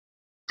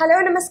Hello,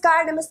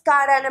 namaskar.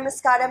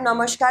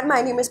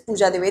 My name is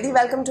Pooja Dwivedi.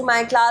 Welcome to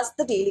my class,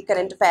 The Daily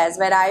Current Affairs,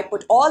 where I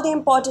put all the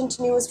important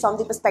news from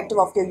the perspective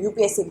of your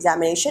UPSC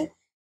examination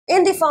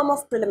in the form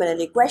of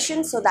preliminary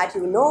questions so that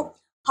you know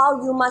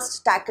how you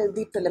must tackle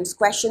the prelims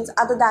questions.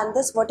 Other than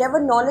this, whatever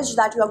knowledge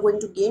that you are going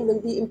to gain will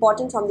be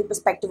important from the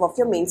perspective of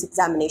your mains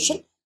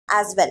examination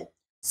as well.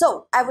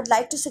 So, I would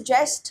like to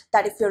suggest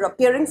that if you're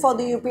appearing for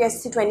the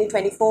UPSC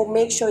 2024,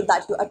 make sure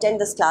that you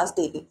attend this class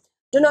daily.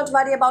 Do not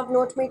worry about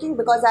note making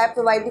because I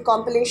provide the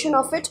compilation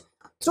of it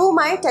through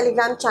my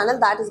Telegram channel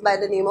that is by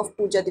the name of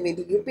Pooja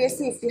Dwivedi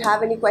UPSC. If you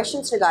have any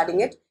questions regarding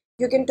it,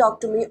 you can talk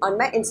to me on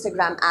my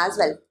Instagram as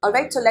well.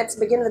 Alright, so let's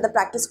begin with the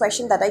practice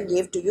question that I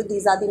gave to you.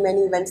 These are the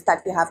many events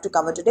that we have to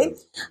cover today.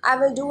 I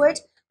will do it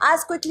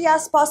as quickly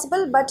as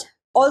possible, but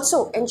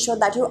also ensure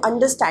that you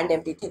understand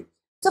everything.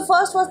 So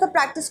first was the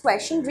practice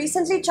question.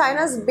 Recently,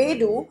 China's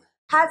Baidu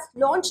has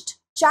launched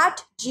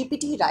Chat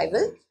GPT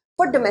rival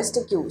for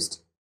domestic use.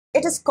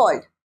 It is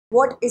called,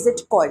 what is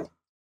it called?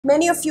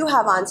 Many of you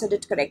have answered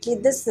it correctly.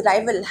 This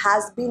rival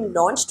has been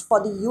launched for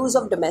the use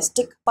of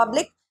domestic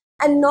public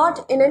and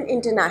not in an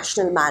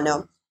international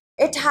manner.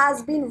 It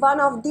has been one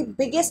of the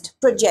biggest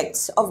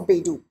projects of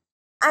Baidu.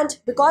 And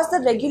because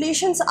the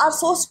regulations are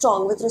so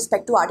strong with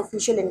respect to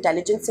artificial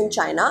intelligence in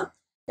China,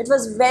 it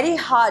was very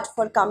hard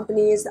for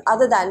companies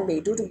other than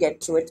Baidu to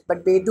get through it,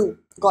 but Baidu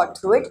got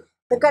through it.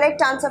 The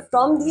correct answer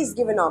from these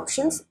given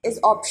options is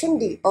option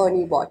D,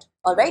 Ernie Bot.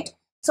 Alright,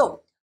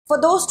 so for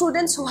those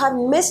students who have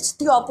missed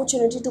the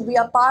opportunity to be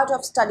a part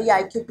of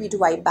StudyIQ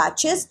P2I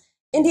batches,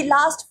 in the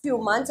last few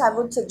months, I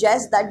would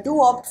suggest that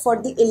do opt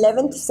for the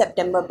 11th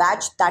September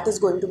batch. That is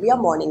going to be a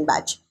morning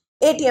batch,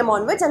 8 AM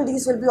onwards, and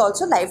these will be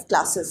also live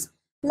classes.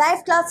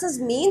 Live classes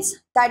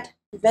means that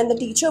when the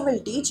teacher will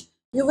teach,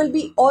 you will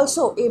be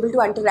also able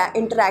to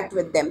interact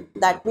with them.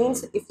 That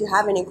means if you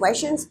have any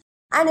questions,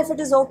 and if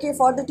it is okay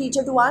for the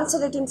teacher to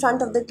answer it in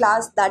front of the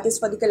class, that is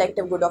for the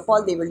collective good of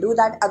all, they will do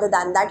that. Other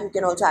than that, you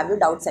can also have your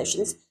doubt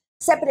sessions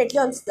separately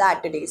on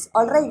Saturdays.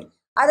 Alright.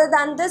 Other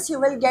than this, you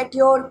will get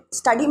your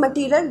study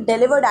material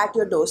delivered at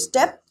your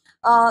doorstep.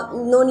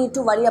 No need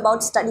to worry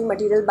about study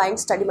material, buying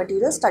study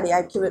material.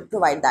 StudyIQ will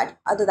provide that.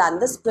 Other than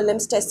this,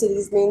 prelims test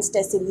series, mains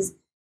test series,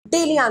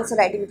 daily answer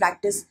writing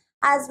practice,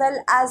 as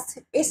well as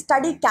a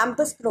study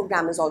campus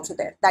program is also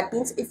there. That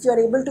means if you are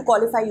able to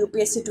qualify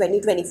UPSC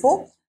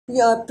 2024,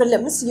 your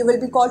prelims, you will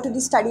be called to the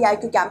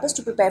StudyIQ campus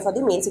to prepare for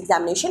the mains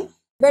examination,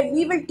 where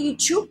we will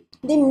teach you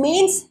the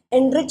mains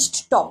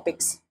enriched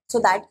topics so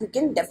that you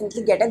can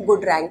definitely get a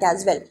good rank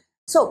as well.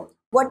 So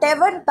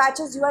whatever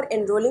batches you are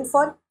enrolling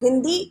for,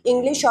 Hindi,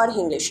 English or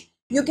English,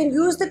 you can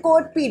use the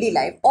code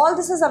PDLive. All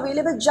this is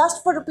available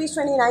just for rupees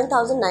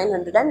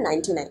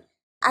 29,999.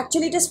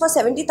 Actually, it is for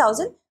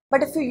 70,000.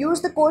 But if you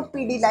use the code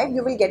PDLive,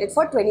 you will get it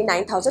for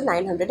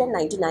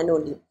 29,999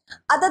 only.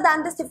 Other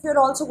than this, if you're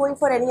also going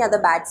for any other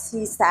batch,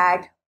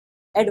 CSAT,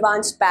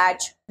 advanced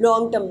batch,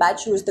 long-term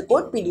batch, use the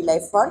code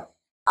PDLive for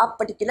a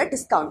particular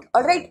discount.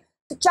 Alright,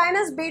 so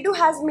China's Baidu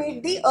has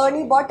made the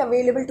Ernie Bot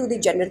available to the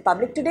general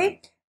public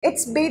today.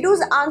 It's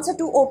Baidu's answer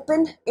to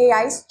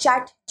OpenAI's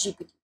Chat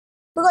GPT.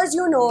 Because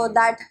you know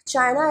that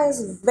China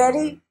is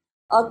very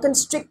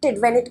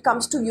constricted when it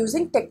comes to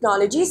using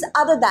technologies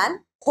other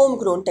than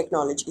homegrown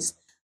technologies.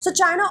 So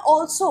China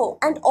also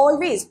and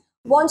always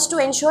wants to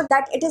ensure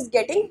that it is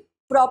getting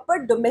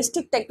proper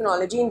domestic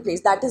technology in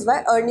place. That is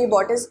why Ernie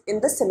Bot is in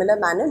the similar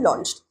manner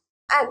launched.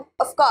 And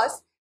of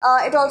course,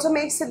 it also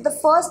makes it the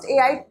first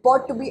AI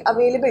bot to be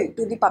available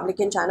to the public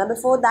in China.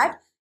 Before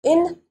that,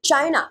 in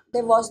China,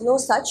 there was no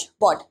such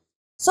bot.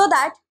 So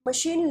that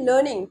machine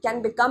learning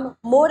can become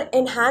more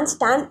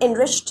enhanced and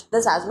enriched,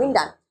 this has been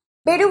done.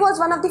 Baidu was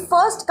one of the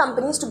first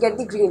companies to get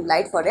the green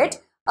light for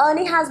it.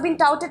 Ernie has been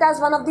touted as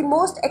one of the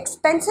most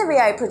expensive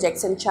AI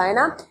projects in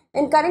China,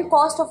 incurring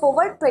cost of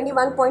over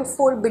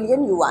 21.4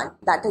 billion yuan.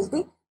 That is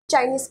the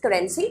Chinese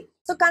currency.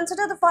 So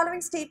consider the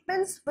following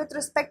statements with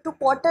respect to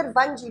quarter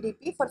 1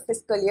 GDP for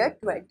fiscal year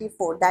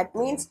 24. That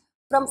means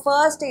from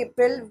 1st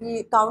April,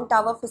 we count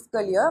our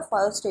fiscal year,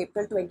 1st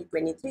April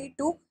 2023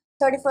 to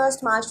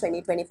 31st March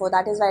 2024.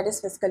 That is why it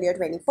is fiscal year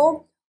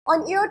 24.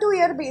 On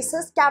year-to-year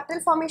basis,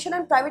 capital formation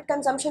and private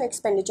consumption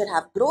expenditure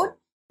have grown.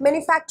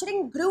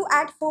 Manufacturing grew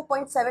at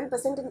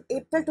 4.7% in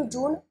April to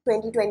June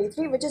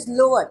 2023, which is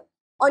lower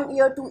on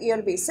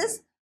year-to-year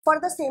basis for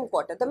the same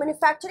quarter. The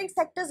manufacturing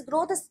sector's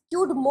growth is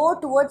skewed more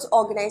towards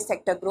organized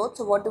sector growth.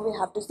 So what do we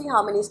have to see?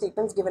 How many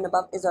statements given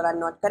above is or are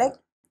not correct?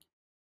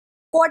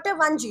 Quarter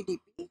 1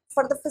 GDP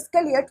for the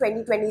fiscal year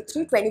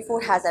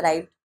 2023-24 has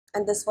arrived,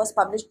 and this was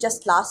published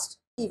just last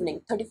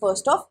evening,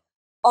 31st of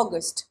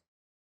August.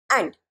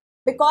 And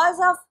because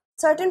of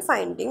certain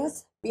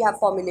findings, we have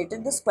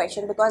formulated this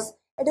question because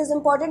it is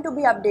important to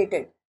be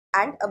updated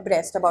and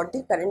abreast about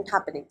the current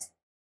happenings.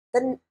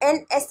 The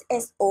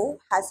NSSO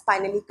has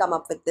finally come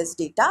up with this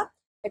data.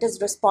 It is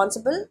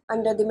responsible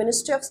under the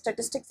Ministry of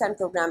Statistics and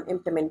Program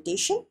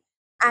Implementation,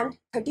 and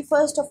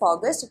 31st of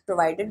August it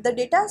provided the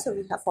data. So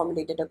we have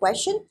formulated a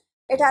question.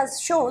 It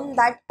has shown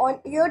that on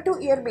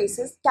year-to-year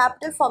basis,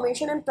 capital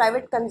formation and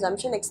private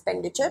consumption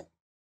expenditure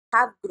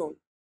have grown.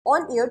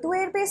 On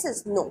year-to-year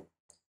basis? No.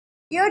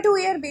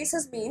 Year-to-year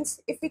basis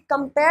means if we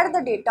compare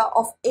the data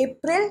of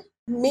April,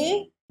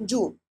 May,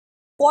 June,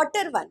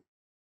 quarter 1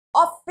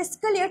 of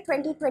fiscal year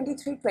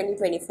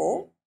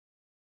 2023-2024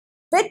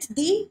 with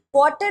the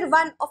quarter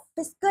 1 of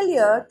fiscal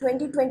year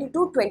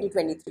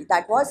 2022-2023,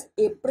 that was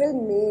April,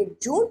 May,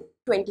 June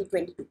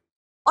 2022.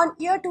 On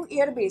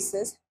year-to-year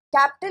basis,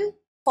 capital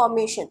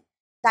formation,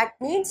 that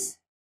means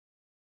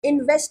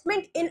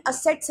investment in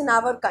assets in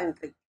our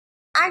country,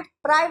 and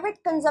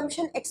private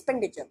consumption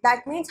expenditure,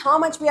 that means how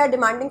much we are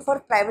demanding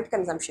for private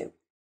consumption,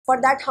 for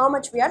that how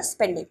much we are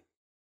spending,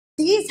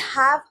 these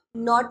have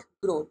not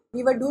grown.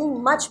 We were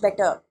doing much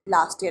better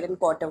last year in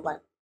quarter 1.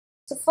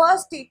 So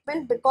first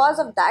statement because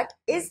of that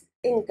is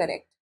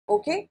incorrect.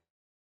 Okay.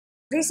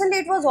 Recently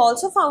it was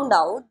also found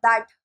out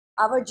that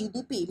our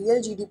GDP,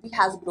 real GDP,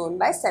 has grown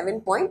by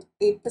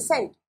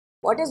 7.8%.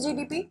 What is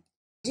GDP?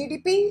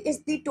 GDP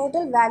is the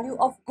total value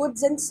of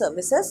goods and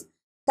services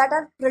that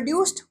are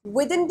produced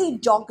within the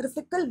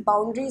geographical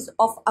boundaries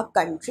of a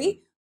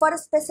country for a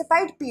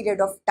specified period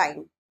of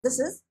time. This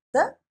is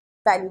the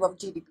value of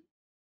GDP.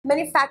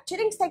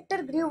 Manufacturing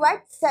sector grew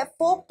at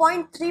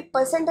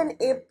 4.3% in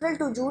April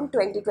to June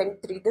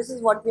 2023. This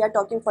is what we are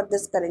talking for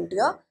this current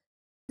year,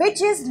 which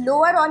is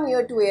lower on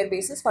year-to-year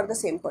basis for the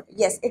same quarter.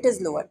 Yes, it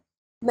is lower.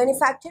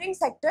 Manufacturing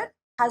sector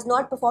has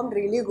not performed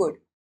really good.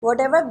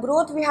 Whatever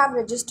growth we have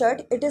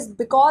registered, it is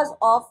because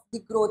of the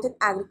growth in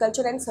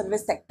agriculture and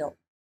service sector.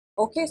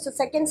 Okay, so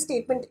second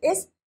statement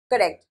is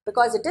correct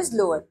because it is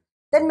lower.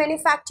 Then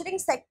manufacturing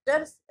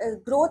sector's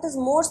growth is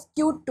more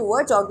skewed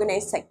towards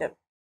organized sector.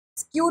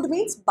 Skewed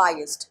means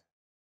biased.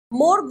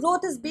 More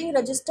growth is being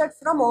registered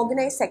from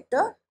organized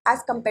sector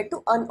as compared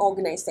to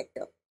unorganized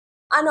sector.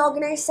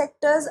 Unorganized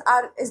sectors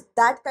is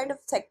that kind of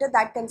sector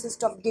that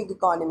consists of gig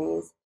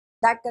economies,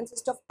 that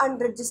consists of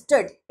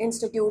unregistered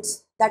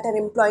institutes that are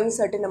employing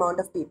certain amount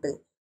of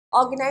people.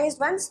 Organized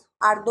ones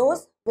are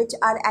those which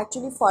are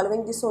actually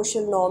following the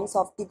social norms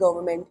of the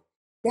government.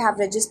 They have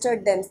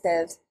registered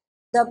themselves.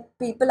 The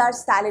people are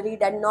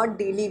salaried and not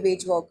daily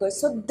wage workers.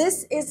 So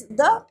this is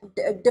the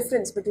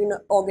difference between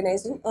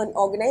organized and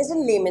unorganized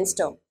in layman's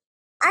term.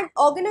 And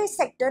organized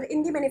sector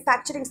in the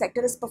manufacturing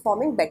sector is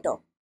performing better.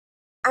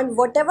 And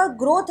whatever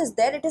growth is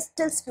there, it is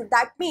still skewed.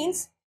 That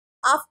means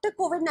after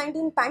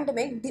COVID-19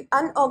 pandemic, the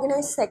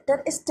unorganized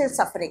sector is still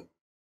suffering.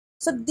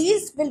 So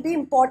these will be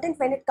important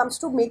when it comes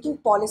to making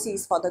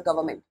policies for the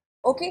government.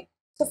 Okay.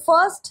 So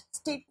first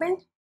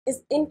statement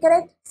is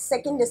incorrect,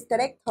 second is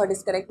correct, third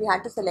is correct. We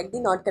had to select the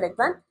not correct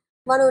one.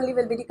 One only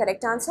will be the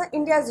correct answer.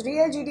 India's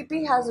real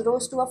GDP has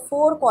rose to a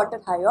 4-quarter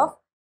high of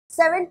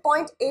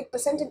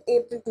 7.8% in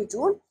April to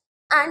June,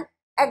 and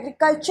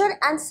agriculture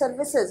and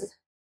services,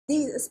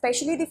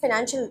 especially the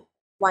financial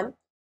one,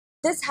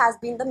 this has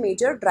been the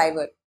major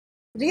driver.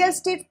 Real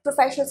estate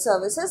professional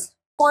services,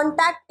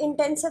 contact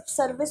intensive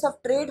service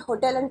of trade,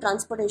 hotel and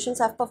transportations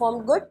have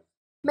performed good.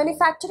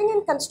 Manufacturing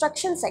and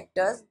construction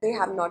sectors, they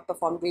have not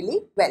performed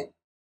really well.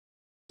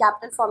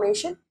 Capital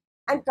formation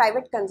and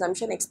private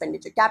consumption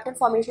expenditure. Capital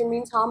formation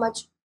means how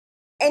much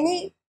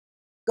any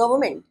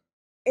government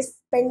is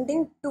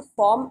spending to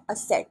form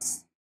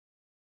assets.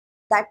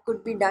 That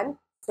could be done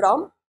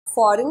from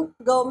foreign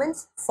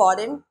governments,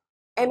 foreign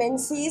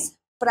MNCs,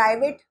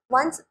 private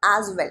ones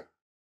as well.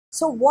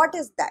 So what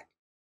is that?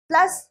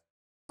 Plus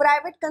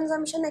private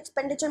consumption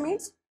expenditure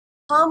means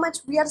how much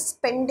we are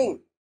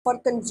spending for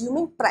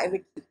consuming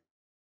privately.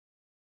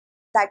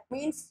 That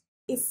means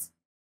if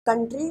a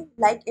country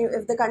like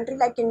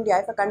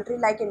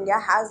India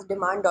has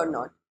demand or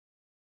not.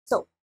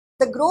 So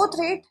the growth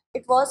rate,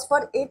 it was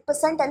for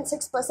 8% and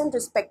 6%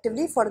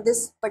 respectively for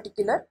this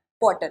particular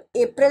quarter,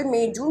 April,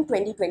 May, June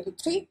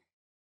 2023.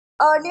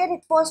 Earlier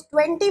it was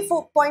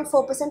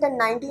 24.4% and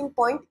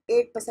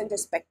 19.8%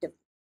 respectively.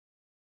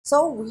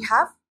 So we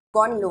have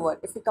gone lower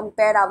if we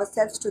compare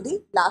ourselves to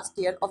the last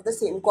year of the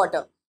same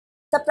quarter.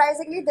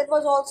 Surprisingly, there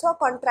was also a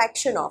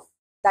contraction of,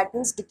 that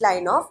means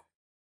decline of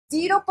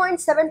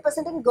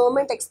 0.7% in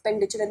government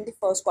expenditure in the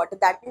first quarter.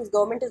 That means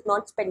government is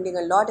not spending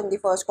a lot in the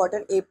first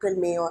quarter, April,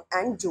 May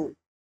and June.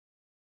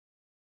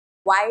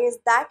 Why is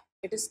that?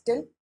 It is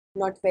still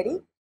not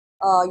very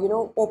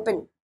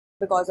open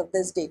because of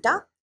this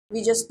data.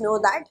 We just know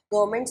that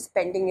government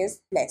spending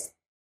is less.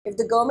 If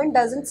the government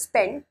doesn't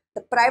spend,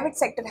 the private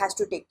sector has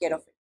to take care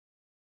of it.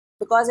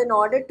 Because in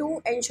order to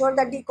ensure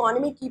that the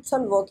economy keeps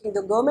on working,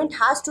 the government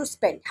has to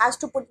spend, has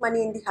to put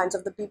money in the hands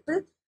of the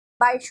people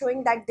by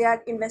showing that they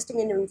are investing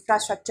in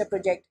infrastructure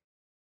project,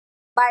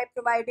 by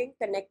providing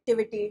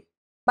connectivity,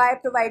 by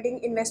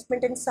providing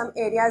investment in some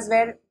areas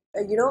where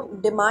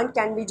demand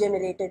can be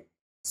generated.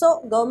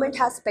 So government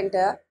has spent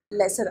a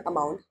lesser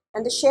amount,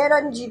 and the share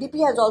on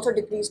GDP has also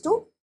decreased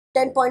to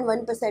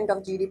 10.1%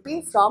 of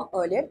GDP from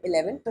earlier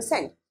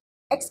 11%.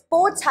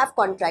 Exports have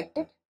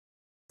contracted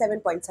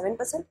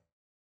 7.7%.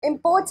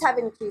 Imports have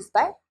increased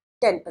by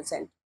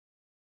 10%.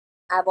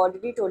 I have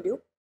already told you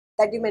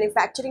that the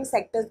manufacturing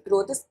sector's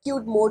growth is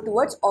skewed more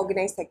towards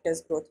organized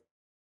sector's growth.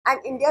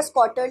 And India's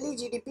quarterly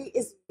GDP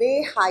is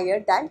way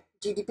higher than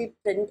GDP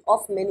print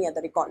of many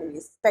other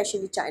economies,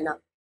 especially China.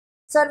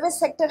 Service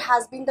sector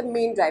has been the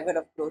main driver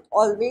of growth.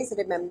 Always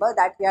remember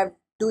that we are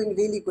doing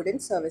really good in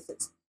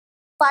services.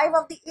 5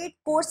 of the 8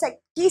 core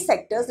key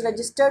sectors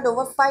registered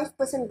over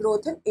 5%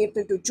 growth in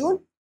April to June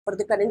for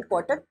the current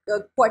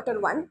quarter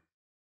 1.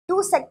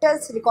 2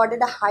 sectors recorded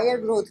a higher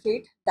growth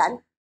rate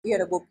than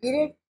year ago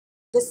period.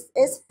 This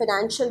is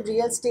financial,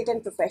 real estate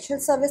and professional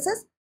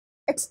services.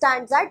 It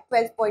stands at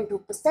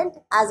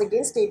 12.2% as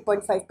against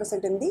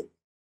 8.5% in the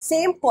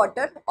same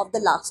quarter of the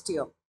last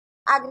year.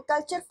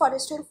 Agriculture,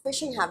 forestry and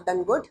fishing have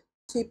done good,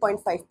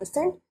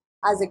 3.5%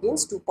 as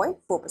against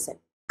 2.4%.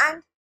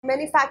 And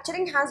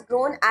manufacturing has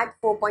grown at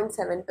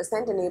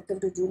 4.7% in April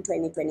to June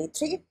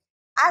 2023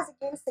 as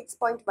against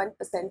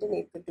 6.1% in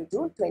April to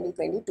June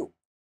 2022.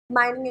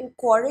 Mining and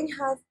quarrying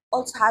has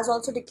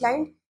also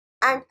declined,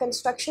 and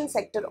construction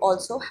sector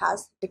also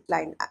has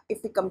declined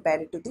if we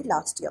compare it to the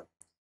last year.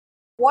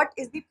 What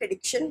is the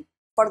prediction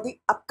for the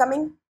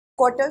upcoming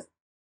quarters?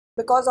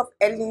 Because of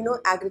El Nino,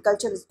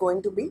 agriculture is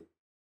going to be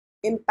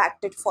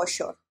impacted for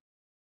sure.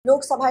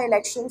 Lok Sabha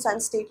elections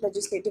and state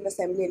legislative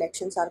assembly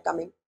elections are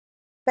coming.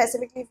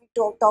 Specifically, if we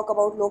talk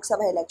about Lok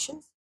Sabha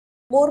elections,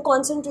 more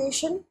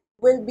concentration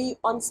will be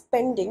on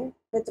spending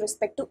with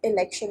respect to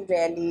election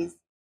rallies,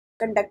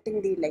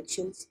 conducting the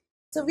elections.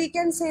 So we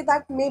can say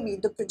that maybe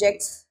the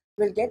projects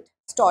will get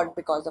stalled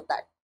because of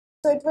that.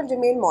 So it will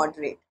remain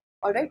moderate.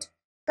 Alright.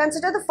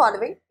 Consider the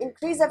following: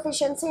 increase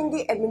efficiency in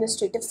the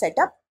administrative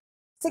setup,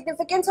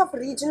 significance of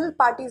regional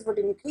parties would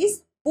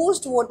increase,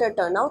 boost voter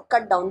turnout,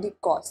 cut down the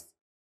costs.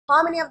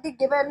 How many of the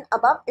given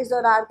above is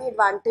or are the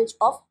advantage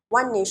of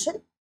one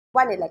nation,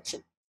 one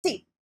election?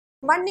 See,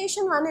 one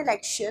nation, one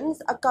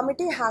elections, a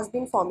committee has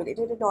been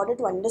formulated in order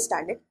to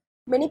understand it.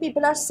 Many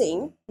people are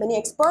saying, many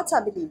experts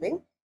are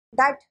believing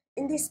that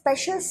in the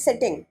special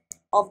sitting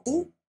of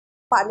the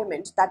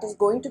parliament that is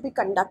going to be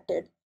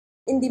conducted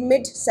in the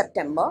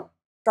mid-September,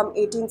 from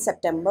 18th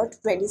September to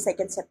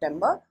 22nd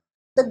September,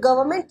 the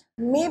government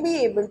may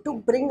be able to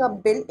bring a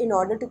bill in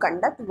order to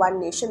conduct one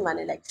nation, one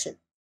election.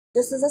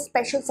 This is a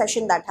special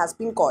session that has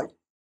been called.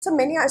 So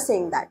many are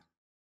saying that.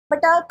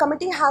 But a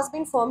committee has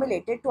been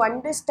formulated to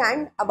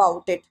understand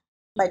about it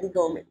by the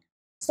government.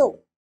 So,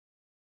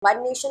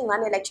 one nation,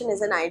 one election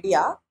is an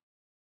idea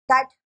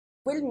that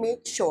will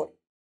make sure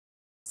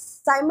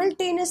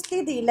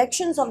simultaneously the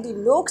elections of the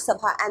Lok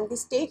Sabha and the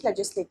state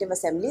legislative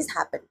assemblies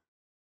happen.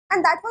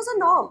 And that was a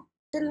norm.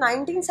 Till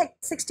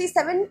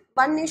 1967,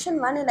 one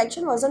nation, one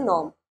election was a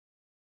norm.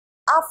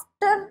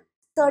 After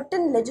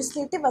certain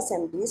legislative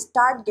assemblies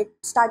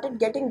started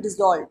getting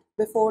dissolved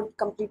before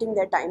completing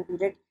their time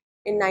period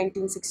in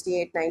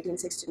 1968,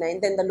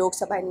 1969, then the Lok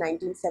Sabha in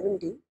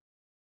 1970,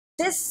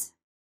 this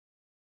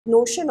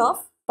notion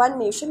of one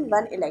nation,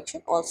 one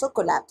election also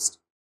collapsed.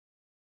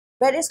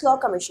 Various law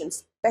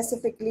commissions,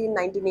 specifically in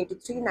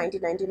 1983,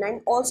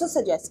 1999, also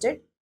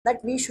suggested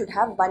that we should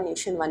have one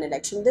nation, one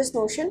election. This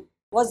notion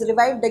was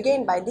revived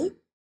again by the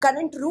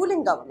current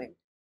ruling government.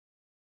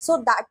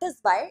 So that is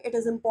why it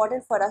is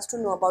important for us to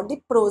know about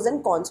the pros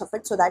and cons of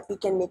it so that we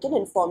can make an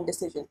informed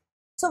decision.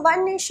 So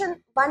one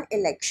nation, one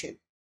election.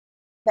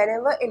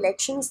 Whenever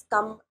elections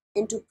come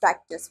into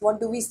practice, what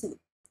do we see?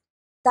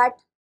 That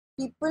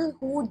people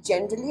who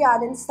generally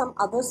are in some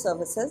other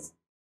services,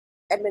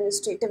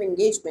 administrative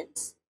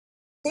engagements,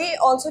 they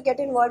also get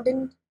involved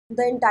in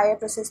the entire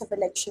process of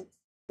elections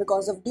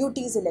because of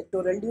duties,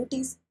 electoral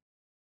duties.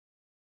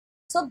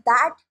 So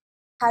that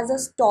has a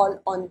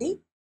stall on the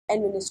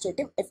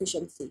administrative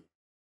efficiency.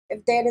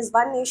 If there is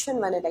one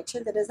nation, one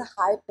election, there is a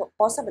high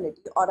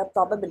possibility or a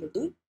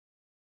probability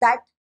that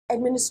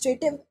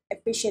administrative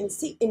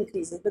efficiency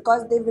increases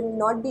because they will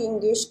not be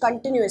engaged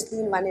continuously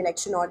in one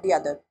election or the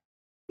other,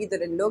 either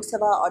in Lok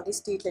Sabha or the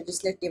state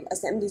legislative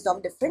assemblies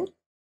of different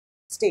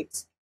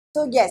states.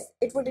 So yes,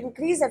 it would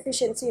increase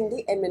efficiency in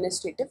the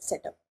administrative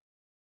setup.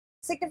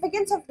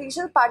 Significance of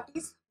regional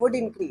parties would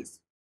increase.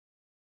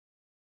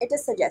 It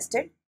is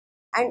suggested,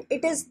 and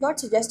it is not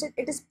suggested,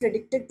 it is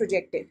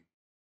projected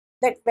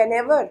that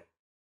whenever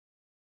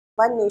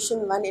one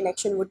nation, one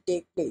election would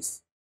take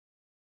place,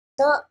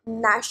 the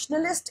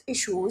nationalist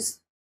issues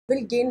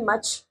will gain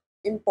much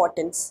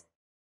importance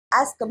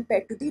as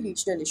compared to the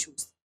regional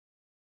issues.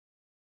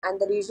 And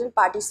the regional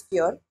parties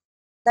fear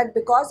that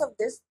because of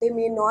this, they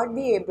may not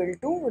be able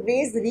to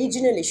raise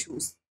regional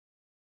issues.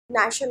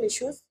 National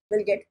issues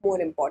will get more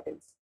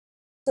importance.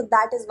 So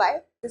that is why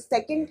the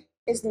second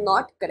is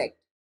not correct.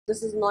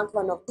 This is not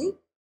one of the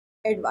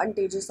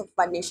advantages of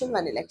one nation,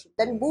 one election.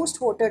 Then boost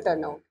voter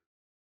turnout.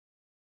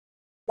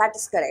 That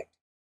is correct.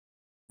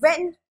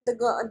 When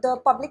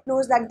the public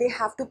knows that they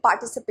have to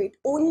participate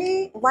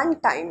only one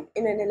time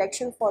in an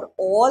election for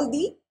all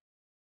the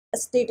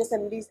state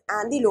assemblies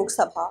and the Lok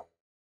Sabha,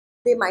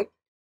 they might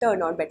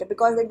turn out better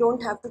because they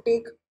don't have to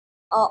take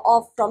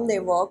off from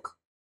their work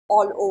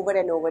all over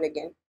and over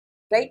again,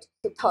 right?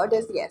 The third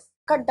is yes,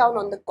 cut down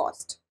on the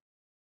cost.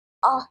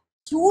 A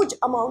huge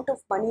amount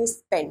of money is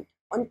spent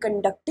on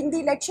conducting the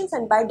elections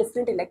and by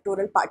different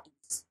electoral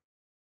parties.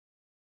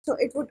 So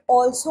it would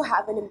also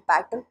have an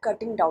impact on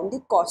cutting down the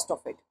cost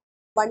of it.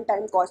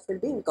 One-time cost will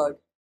be incurred.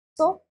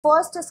 So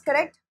first is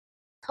correct,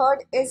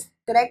 third is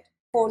correct,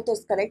 fourth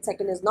is correct,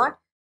 second is not.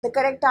 The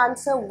correct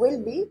answer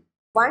will be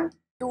 1,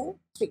 2,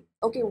 3.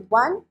 Okay,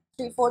 1,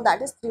 3, 4,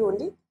 that is 3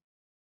 only.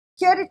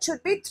 Here it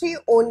should be 3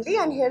 only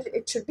and here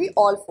it should be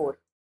all 4.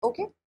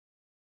 Okay,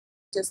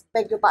 just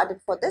beg your pardon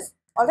for this.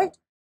 Alright,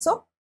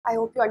 so I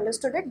hope you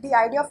understood it. The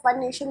idea of one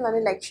nation, one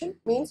election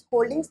means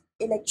holding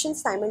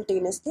elections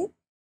simultaneously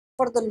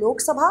for the Lok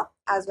Sabha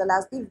as well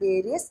as the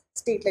various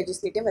state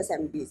legislative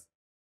assemblies.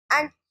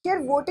 And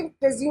here voting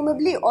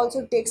presumably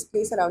also takes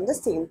place around the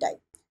same time.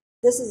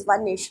 This is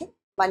one nation,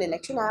 one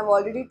election. I have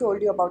already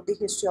told you about the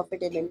history of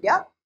it in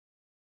India.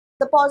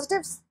 The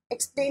positives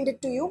explained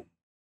it to you.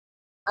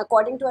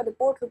 According to a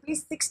report,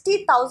 rupees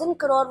 60,000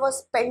 crore was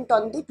spent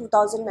on the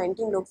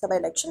 2019 Lok Sabha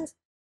elections.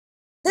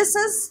 This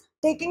is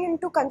taking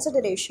into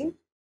consideration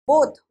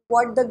both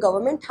what the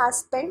government has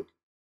spent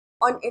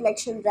on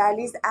election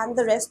rallies and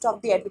the rest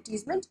of the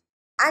advertisement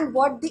and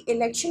what the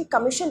election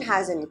commission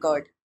has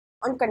incurred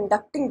on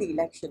conducting the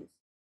elections.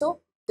 So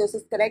this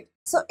is correct.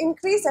 So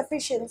increase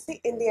efficiency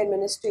in the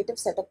administrative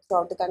setup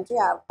throughout the country.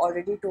 I have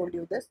already told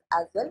you this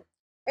as well.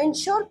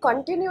 Ensure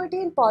continuity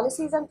in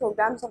policies and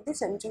programs of the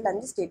central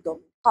and the state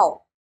government.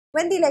 How?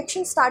 When the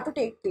elections start to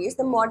take place,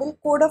 the model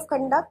code of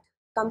conduct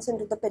comes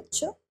into the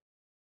picture,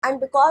 and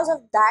because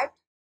of that,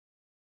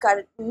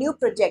 new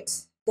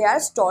projects, they are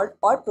stalled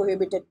or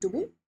prohibited to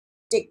be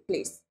take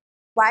place.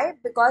 Why?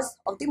 Because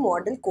of the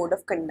model code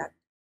of conduct.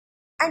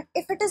 And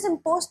if it is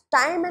imposed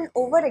time and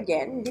over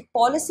again, the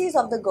policies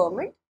of the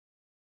government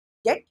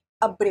get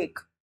a break,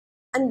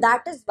 and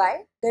that is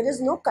why there is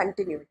no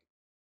continuity.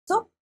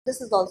 So this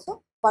is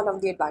also one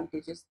of the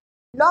advantages.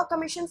 Law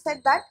Commission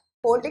said that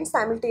holding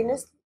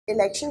simultaneous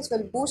elections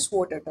will boost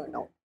voter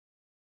turnout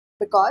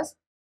because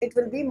it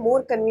will be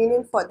more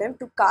convenient for them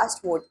to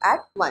cast vote at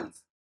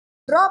once.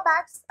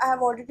 Drawbacks, I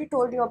have already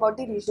told you about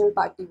the regional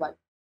party one.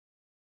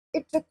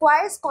 It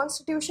requires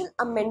constitutional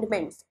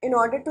amendments in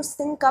order to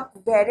sync up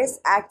various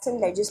acts and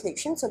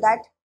legislation so that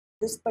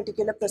this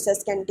particular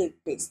process can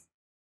take place.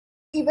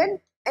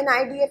 Even an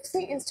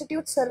IDFC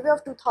Institute survey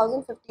of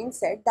 2015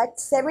 said that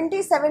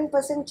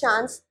 77%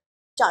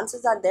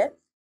 chances are there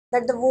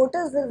that the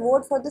voters will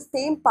vote for the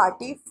same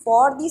party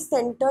for the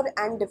center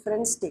and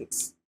different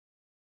states.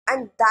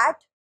 And that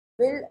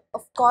will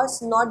of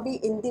course not be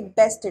in the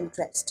best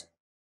interest,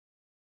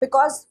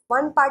 because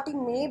one party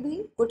may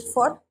be good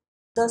for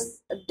the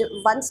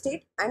one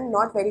state and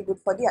not very good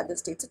for the other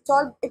states.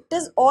 It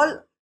is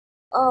all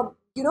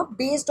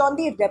based on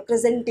the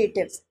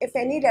representatives. If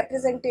any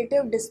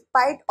representative,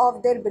 despite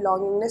of their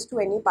belongingness to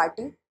any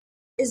party,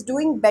 is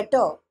doing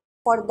better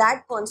for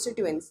that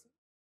constituency,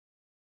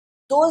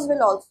 those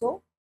will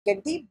also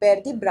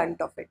bear the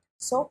brunt of it.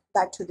 So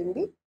that shouldn't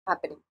be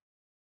happening.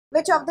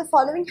 Which of the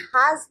following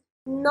has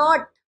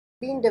not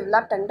been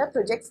developed under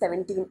Project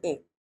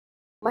 17A?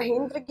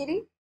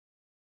 Mahendragiri,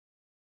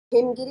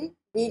 Himgiri,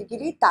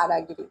 Veergiri,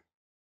 Taragiri.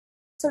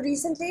 So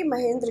recently,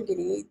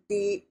 Mahendragiri,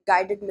 the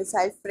guided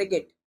missile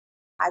frigate,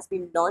 has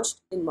been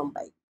launched in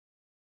Mumbai,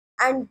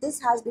 and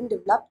this has been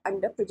developed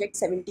under Project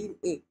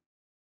 17A.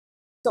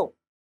 So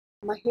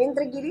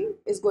Mahendragiri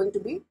is going to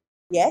be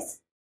yes.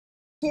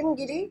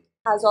 Himgiri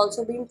has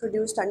also been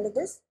produced under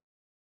this.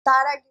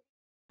 Taragiri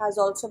has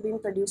also been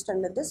produced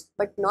under this,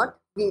 but not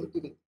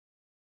Veergiri.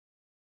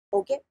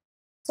 Okay,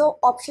 so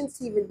option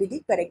C will be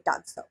the correct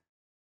answer.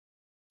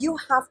 You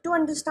have to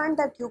understand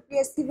that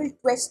UPSC will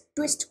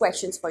twist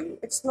questions for you.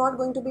 It's not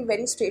going to be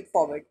very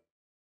straightforward.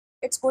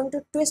 It's going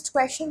to twist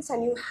questions,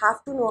 and you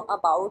have to know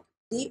about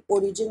the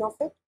origin of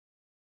it,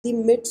 the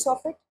myths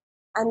of it,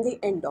 and the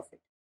end of it.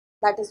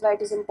 That is why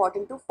it is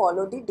important to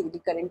follow the daily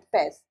current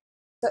affairs.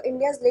 So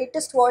India's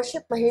latest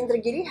warship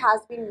Mahendragiri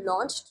has been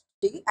launched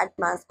today at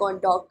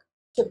Mascon Dock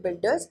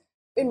Shipbuilders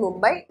in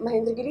Mumbai.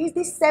 Mahendragiri is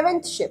the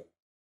 7th ship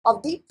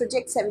of the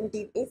Project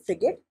 17A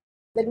frigate.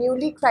 The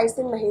newly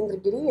christened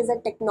Mahendragiri is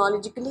a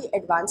technologically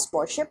advanced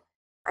warship,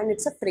 and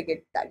it's a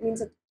frigate. That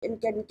means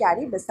it can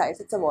carry missiles.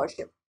 It's a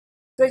warship.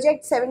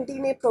 Project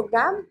 17A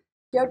program,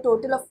 here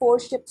total of 4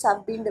 ships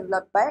have been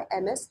developed by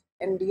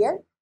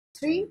MSMDL,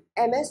 3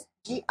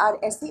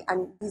 MSGRSE,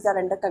 and these are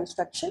under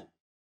construction.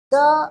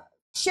 The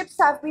ships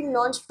have been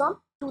launched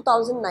from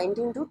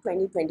 2019 to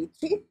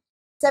 2023.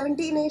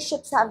 17A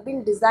ships have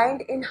been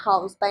designed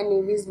in-house by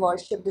Navy's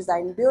Warship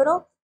Design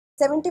Bureau.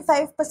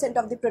 75%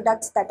 of the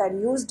products that are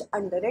used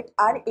under it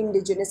are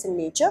indigenous in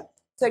nature,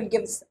 so it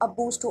gives a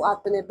boost to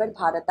Atmanirbhar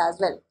Bharat as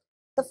well.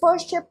 The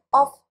first ship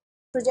of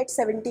Project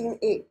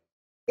 17A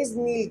is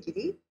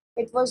Nilgiri.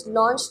 It was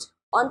launched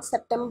on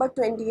September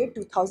 28,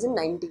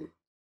 2019.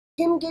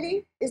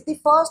 Himgiri is the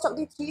first of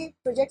the 3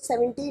 Project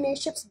 17A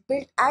ships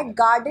built at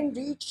Garden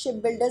Reach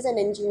Shipbuilders and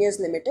Engineers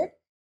Limited,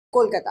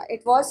 Kolkata.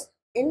 It was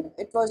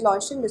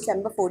launched in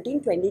December 14,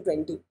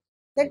 2020.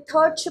 The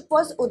third ship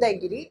was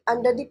Udaygiri.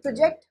 Under the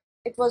project,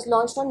 it was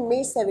launched on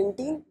May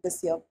 17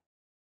 this year.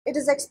 It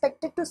is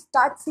expected to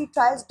start sea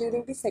trials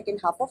during the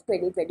second half of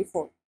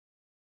 2024.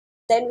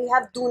 Then we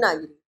have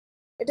Dunagiri.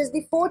 It is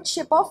the 4th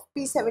ship of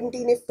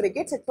P-17A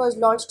frigates. It was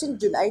launched in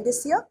July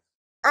this year,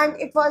 and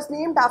it was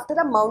named after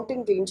a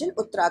mountain range in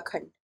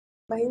Uttarakhand.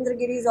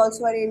 Mahendragiri is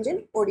also a range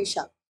in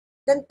Odisha.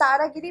 Then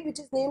Taragiri, which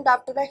is named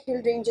after a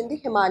hill range in the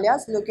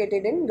Himalayas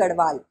located in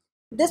Garhwal.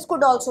 This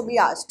could also be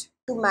asked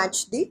to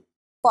match the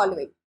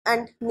following,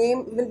 and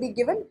name will be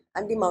given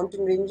and the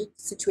mountain range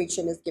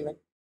situation is given.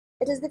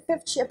 It is the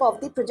fifth ship of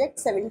the Project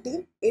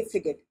 17A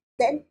frigate.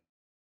 Then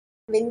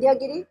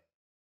Vindhyagiri,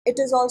 it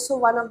is also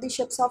one of the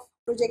ships of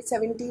Project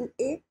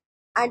 17A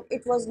and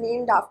it was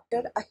named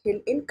after a hill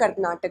in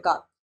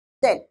Karnataka.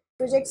 Then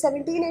Project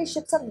 17A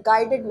ships are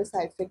guided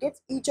missile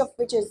frigates, each of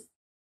which is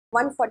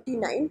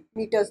 149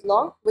 meters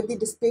long with the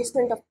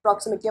displacement of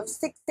approximately of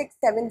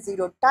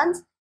 6670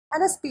 tons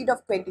and a speed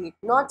of 28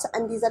 knots,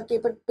 and these are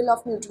capable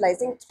of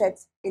neutralizing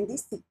threats in the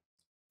sea.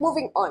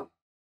 Moving on,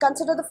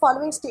 consider the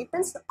following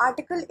statements.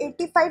 Article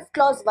 85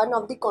 clause 1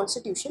 of the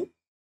Constitution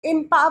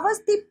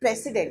empowers the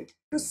President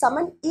to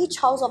summon each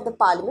house of the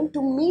Parliament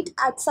to meet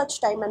at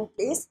such time and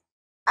place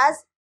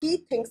as he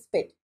thinks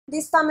fit. The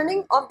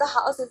summoning of the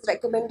House is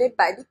recommended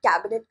by the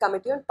Cabinet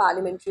Committee on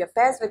Parliamentary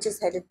Affairs, which is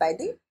headed by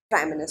the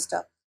Prime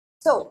Minister.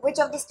 So, which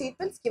of the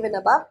statements given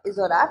above is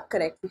or are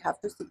correct? We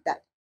have to see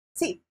that.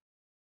 See,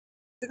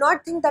 do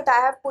not think that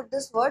I have put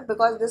this word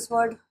because this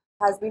word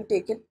has been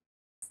taken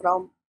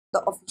from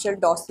the official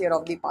dossier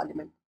of the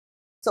Parliament.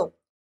 So,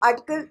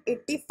 Article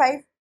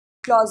 85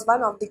 Clause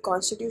 1 of the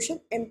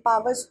Constitution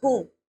empowers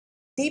whom?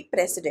 The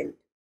President.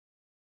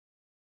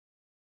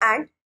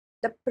 And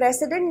the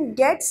President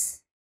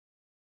gets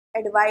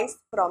advice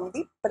from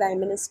the Prime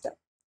Minister.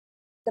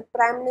 The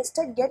Prime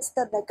Minister gets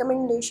the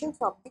recommendation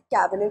from the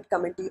Cabinet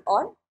Committee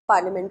on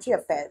Parliamentary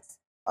Affairs.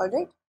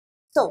 Alright.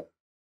 So,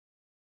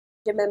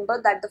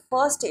 remember that the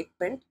first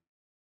statement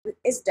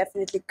is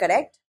definitely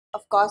correct.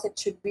 Of course, it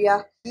should be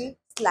a he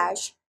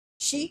slash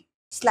she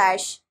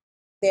slash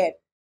there.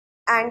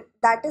 And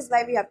that is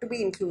why we have to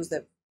be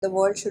inclusive. The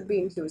word should be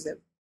inclusive.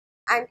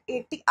 And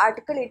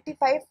Article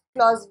 85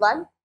 Clause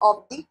 1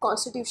 of the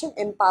Constitution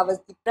empowers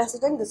the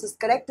President, this is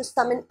correct, to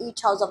summon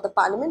each house of the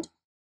Parliament.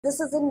 This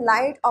is in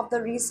light of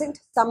the recent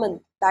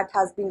summon that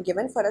has been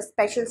given for a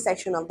special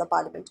session of the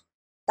Parliament.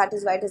 That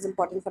is why it is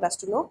important for us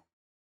to know.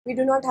 We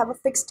do not have a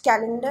fixed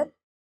calendar.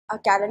 A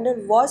calendar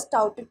was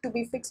touted to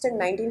be fixed in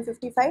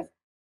 1955.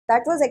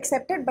 That was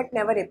accepted but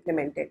never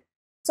implemented.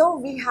 So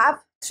we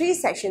have 3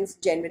 sessions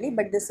generally,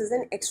 but this is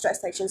an extra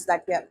session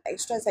that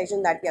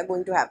we are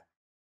going to have.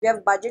 We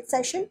have budget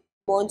session,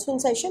 monsoon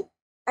session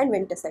and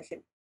winter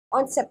session.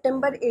 On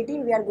September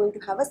 18, we are going to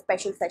have a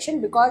special session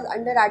because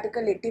under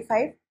Article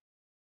 85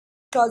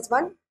 Clause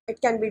 1,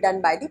 it can be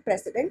done by the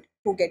President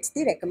who gets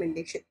the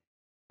recommendation.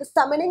 The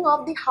summoning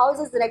of the House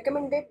is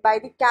recommended by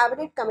the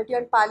Cabinet Committee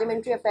on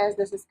Parliamentary Affairs.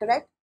 This is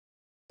correct.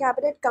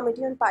 Cabinet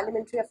Committee on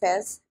Parliamentary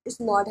Affairs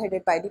is not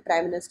headed by the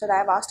Prime Minister. I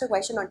have asked a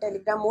question on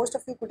Telegram. Most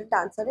of you couldn't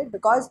answer it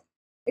because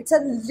it's a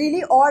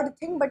really odd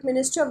thing, but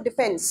Ministry of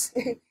Defence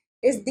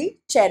is the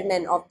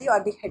chairman of the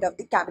or the head of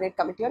the Cabinet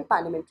Committee on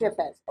Parliamentary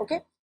Affairs.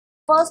 Okay.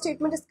 First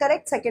statement is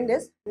correct. Second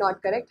is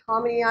not correct.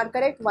 How many are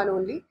correct? One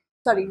only.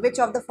 Sorry, which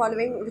of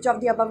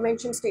the above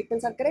mentioned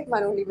statements are correct?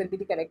 One only will be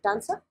the correct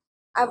answer.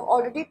 I've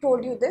already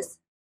told you this.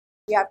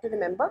 You have to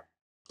remember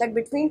that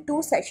between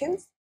 2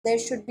 sessions, there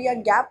should be a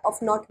gap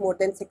of not more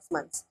than 6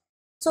 months.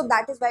 So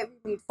that is why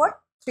we meet for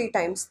 3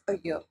 times a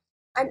year.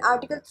 And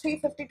Article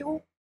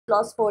 352,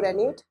 Clause 4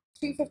 and 8,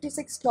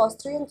 356, Clause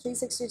 3 and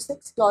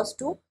 366, Clause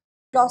 2,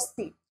 Clause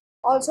C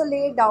also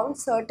lay down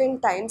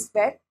certain times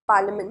where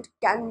Parliament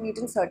can meet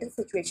in certain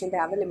situations. They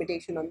have a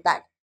limitation on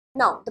that.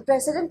 Now, the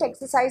President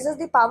exercises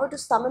the power to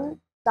summon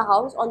the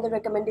House on the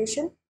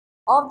recommendation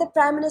of the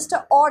Prime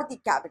Minister or the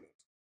Cabinet.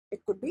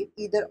 It could be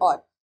either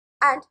or.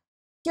 And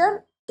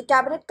here, the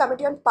Cabinet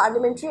Committee on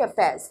Parliamentary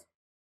Affairs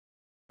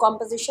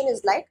composition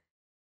is like,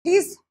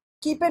 please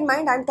keep in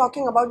mind I am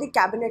talking about the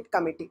Cabinet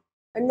Committee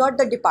and not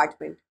the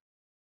department.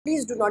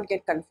 Please do not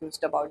get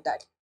confused about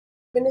that.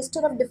 Minister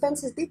of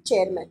Defence is the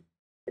chairman.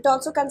 It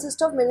also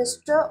consists of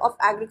Minister of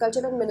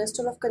Agriculture and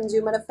Minister of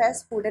Consumer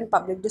Affairs, Food and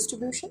Public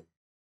Distribution,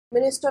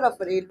 Minister of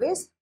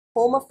Railways,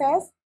 Home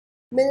Affairs,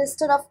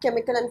 Minister of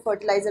Chemical and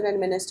Fertilizer and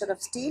Minister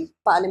of Steel,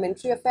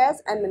 Parliamentary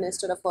Affairs and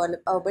Minister of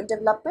Urban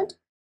Development,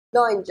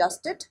 Law and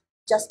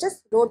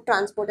Justice, Road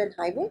Transport and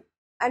Highway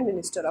and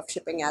Minister of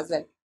Shipping as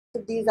well.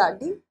 So these are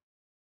the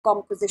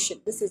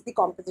composition. This is the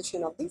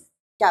composition of the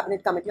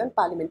Cabinet Committee on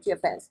Parliamentary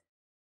Affairs.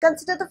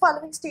 Consider the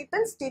following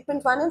statements.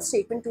 Statement 1 and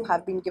Statement 2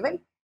 have been given.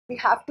 We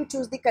have to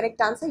choose the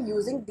correct answer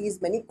using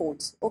these many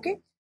codes.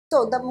 Okay.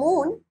 So the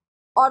moon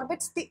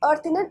orbits the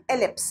earth in an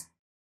ellipse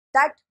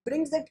that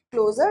brings it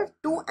closer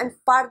to and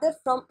farther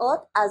from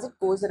earth as it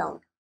goes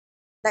around.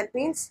 That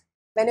means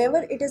whenever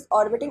it is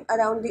orbiting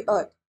around the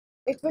earth,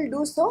 it will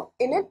do so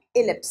in an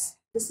ellipse.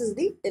 This is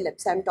the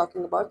ellipse I am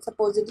talking about.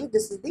 Supposedly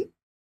this is the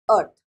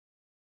earth.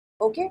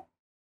 Okay.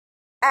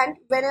 And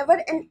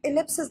whenever an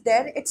ellipse is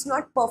there, it's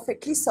not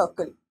perfectly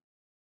circle.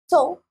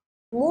 So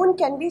moon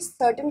can be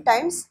certain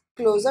times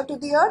closer to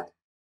the earth,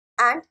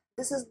 and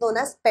this is known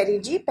as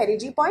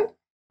perigee point,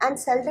 and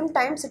seldom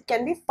times it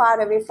can be far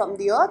away from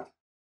the earth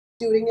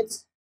during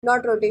its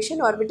not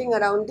rotation orbiting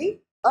around the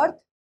earth.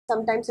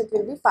 Sometimes it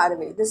will be far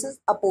away. This is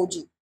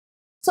apogee.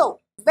 So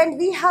when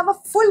we have a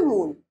full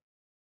moon,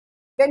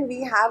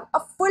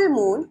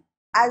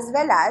 as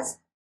well as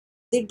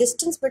the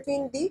distance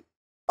between the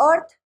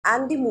earth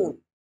and the moon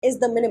is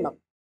the minimum,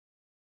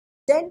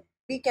 then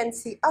we can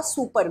see a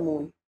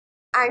supermoon,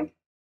 and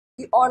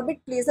the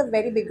orbit plays a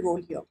very big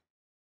role here.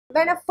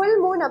 When a full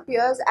moon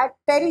appears at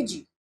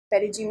perigee,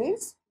 perigee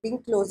means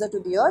being closer to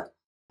the earth,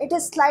 it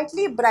is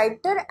slightly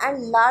brighter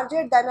and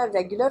larger than a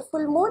regular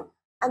full moon,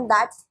 and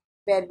that's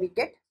where we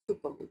get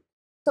supermoon.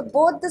 So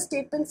both the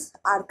statements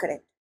are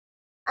correct,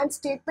 and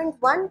statement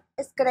 1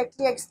 is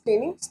correctly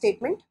explaining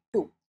statement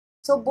 2.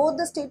 So both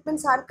the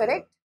statements are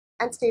correct,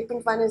 and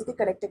statement 1 is the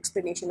correct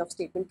explanation of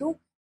statement 2.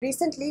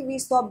 Recently we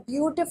saw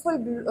beautiful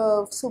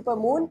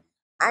supermoon,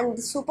 and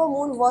the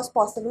supermoon was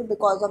possible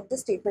because of the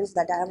statements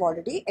that I have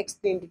already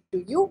explained it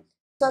to you.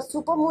 So a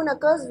supermoon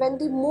occurs when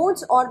the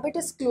moon's orbit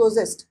is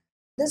closest.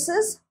 This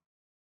is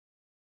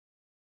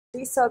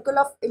the circle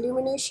of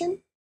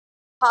illumination.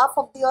 Half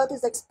of the earth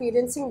is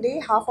experiencing day,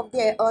 half of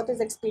the earth is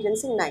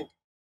experiencing night.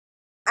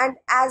 And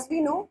as we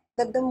know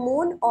that the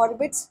moon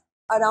orbits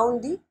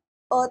around the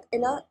earth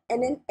in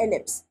an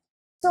ellipse.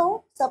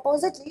 So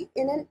supposedly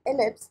in an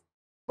ellipse,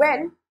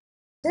 when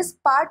this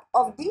part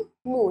of the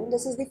moon,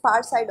 this is the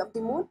far side of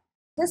the moon,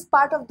 this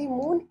part of the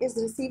moon is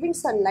receiving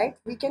sunlight,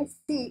 we can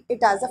see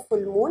it as a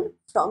full moon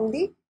from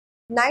the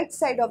night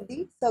side of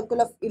the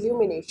circle of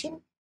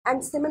illumination.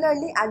 And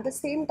similarly, at the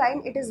same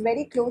time, it is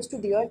very close to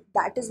the earth.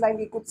 That is why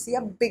we could see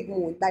a big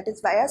moon. That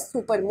is why a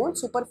super moon,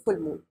 super full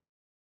moon.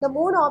 The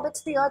moon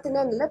orbits the earth in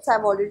an ellipse. I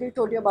have already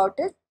told you about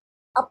it.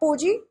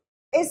 Apogee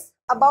is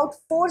about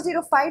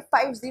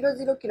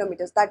 405,500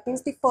 kilometers. That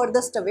means the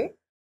furthest away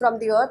from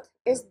the earth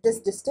is this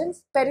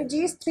distance.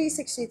 Perigee is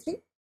 363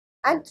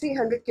 and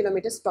 300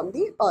 kilometers from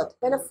the earth.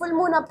 When a full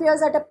moon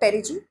appears at a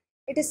perigee,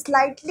 it is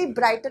slightly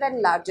brighter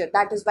and larger.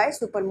 That is why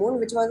supermoon,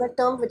 which was a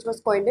term which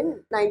was coined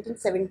in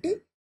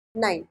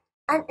 1979.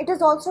 And it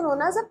is also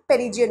known as a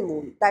perigean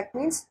moon. That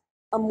means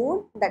a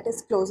moon that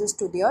is closest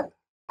to the earth,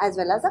 as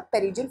well as a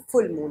perigean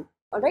full moon.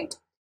 Alright.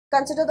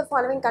 Consider the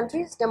following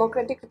countries: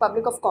 Democratic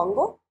Republic of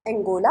Congo,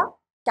 Angola,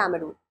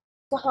 Cameroon.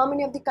 So how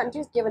many of the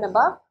countries given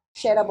above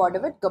share a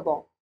border with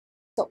Gabon?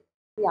 So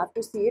we have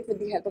to see it with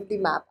the help of the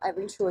map. I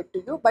will show it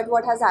to you. But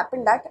what has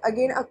happened, that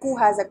again a coup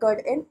has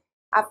occurred in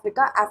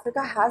Africa.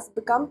 Africa has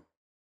become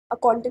a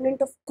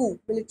continent of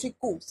military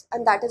coups,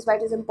 and that is why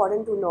it is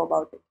important to know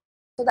about it.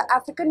 So the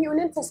African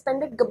Union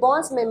suspended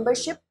Gabon's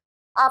membership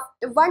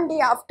one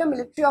day after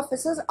military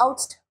officers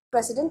ousted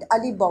President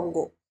Ali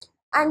Bongo.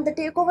 And the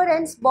takeover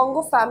ends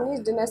Bongo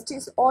family's dynasty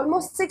is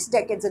almost 6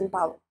 decades in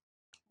power.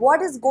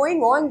 What is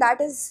going on,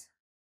 that is,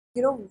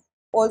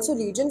 also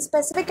region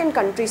specific and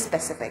country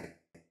specific.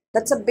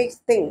 That's a big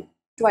thing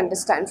to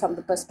understand from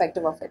the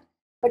perspective of it.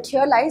 But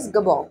here lies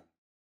Gabon.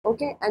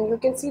 Okay, and you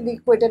can see the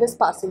equator is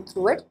passing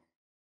through it.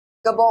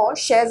 Gabon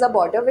shares a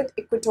border with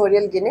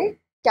Equatorial Guinea,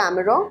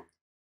 Cameroon,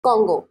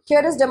 Congo.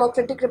 Here is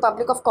Democratic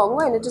Republic of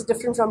Congo, and it is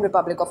different from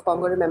Republic of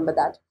Congo, remember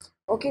that.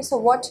 Okay, so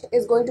what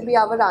is going to be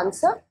our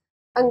answer?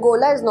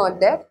 Angola is not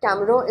there,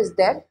 Cameroon is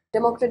there,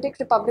 Democratic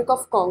Republic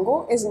of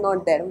Congo is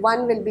not there.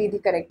 One will be the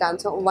correct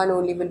answer, one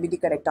only will be the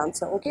correct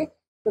answer, okay?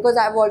 Because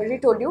I have already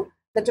told you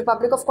that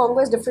Republic of Congo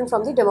is different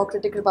from the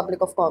Democratic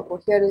Republic of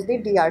Congo. Here is the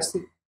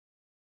DRC,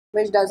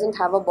 which doesn't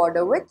have a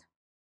border with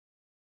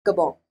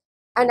Gabon.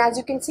 And as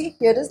you can see,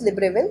 here is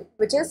Libreville,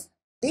 which is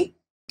the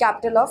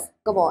capital of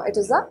Gabon. It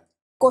is a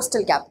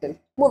coastal capital.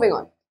 Moving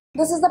on.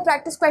 This is the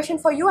practice question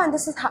for you, and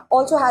this is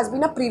also has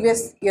been a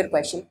previous year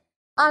question.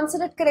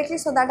 Answer it correctly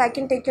so that I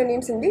can take your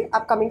names in the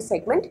upcoming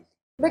segment.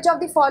 Which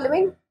of the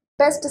following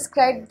best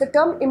describe the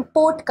term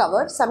import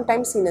cover,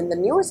 sometimes seen in the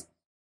news?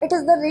 It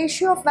is the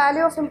ratio of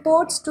value of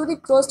imports to the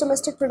gross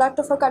domestic product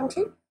of a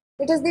country.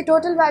 It is the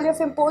total value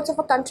of imports of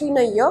a country in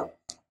a year.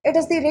 It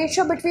is the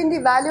ratio between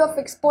the value of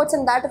exports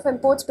and that of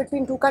imports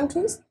between two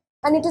countries.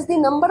 And it is the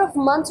number of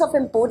months of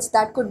imports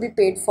that could be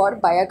paid for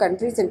by a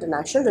country's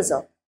international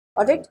reserve.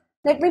 Alright.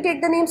 Let me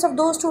take the names of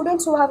those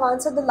students who have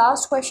answered the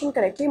last question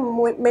correctly.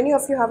 Many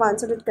of you have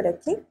answered it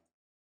correctly.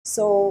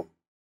 So,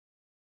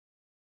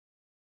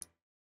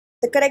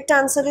 the correct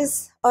answer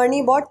is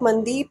Ernie Bot,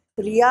 Mandeep,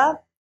 Riya,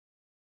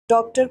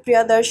 Dr.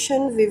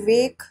 Priyadarshan,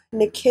 Vivek,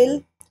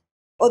 Nikhil,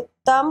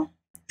 Uttam,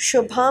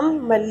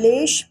 Shubham,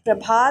 Mallesh,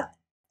 Prabhat,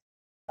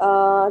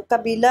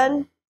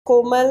 Kabilan,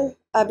 Komal,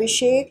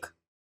 Abhishek,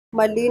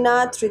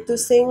 Malinath, Ritu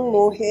Singh,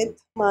 Mohit,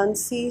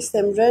 Mansi,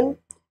 Simran,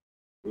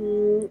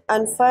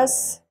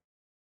 Anfas,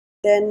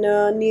 then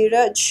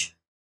Neeraj,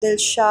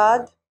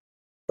 Dilshad,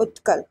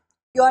 Utkal.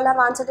 You all have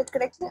answered it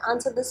correctly.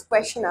 Answer this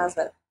question as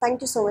well.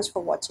 Thank you so much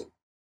for watching.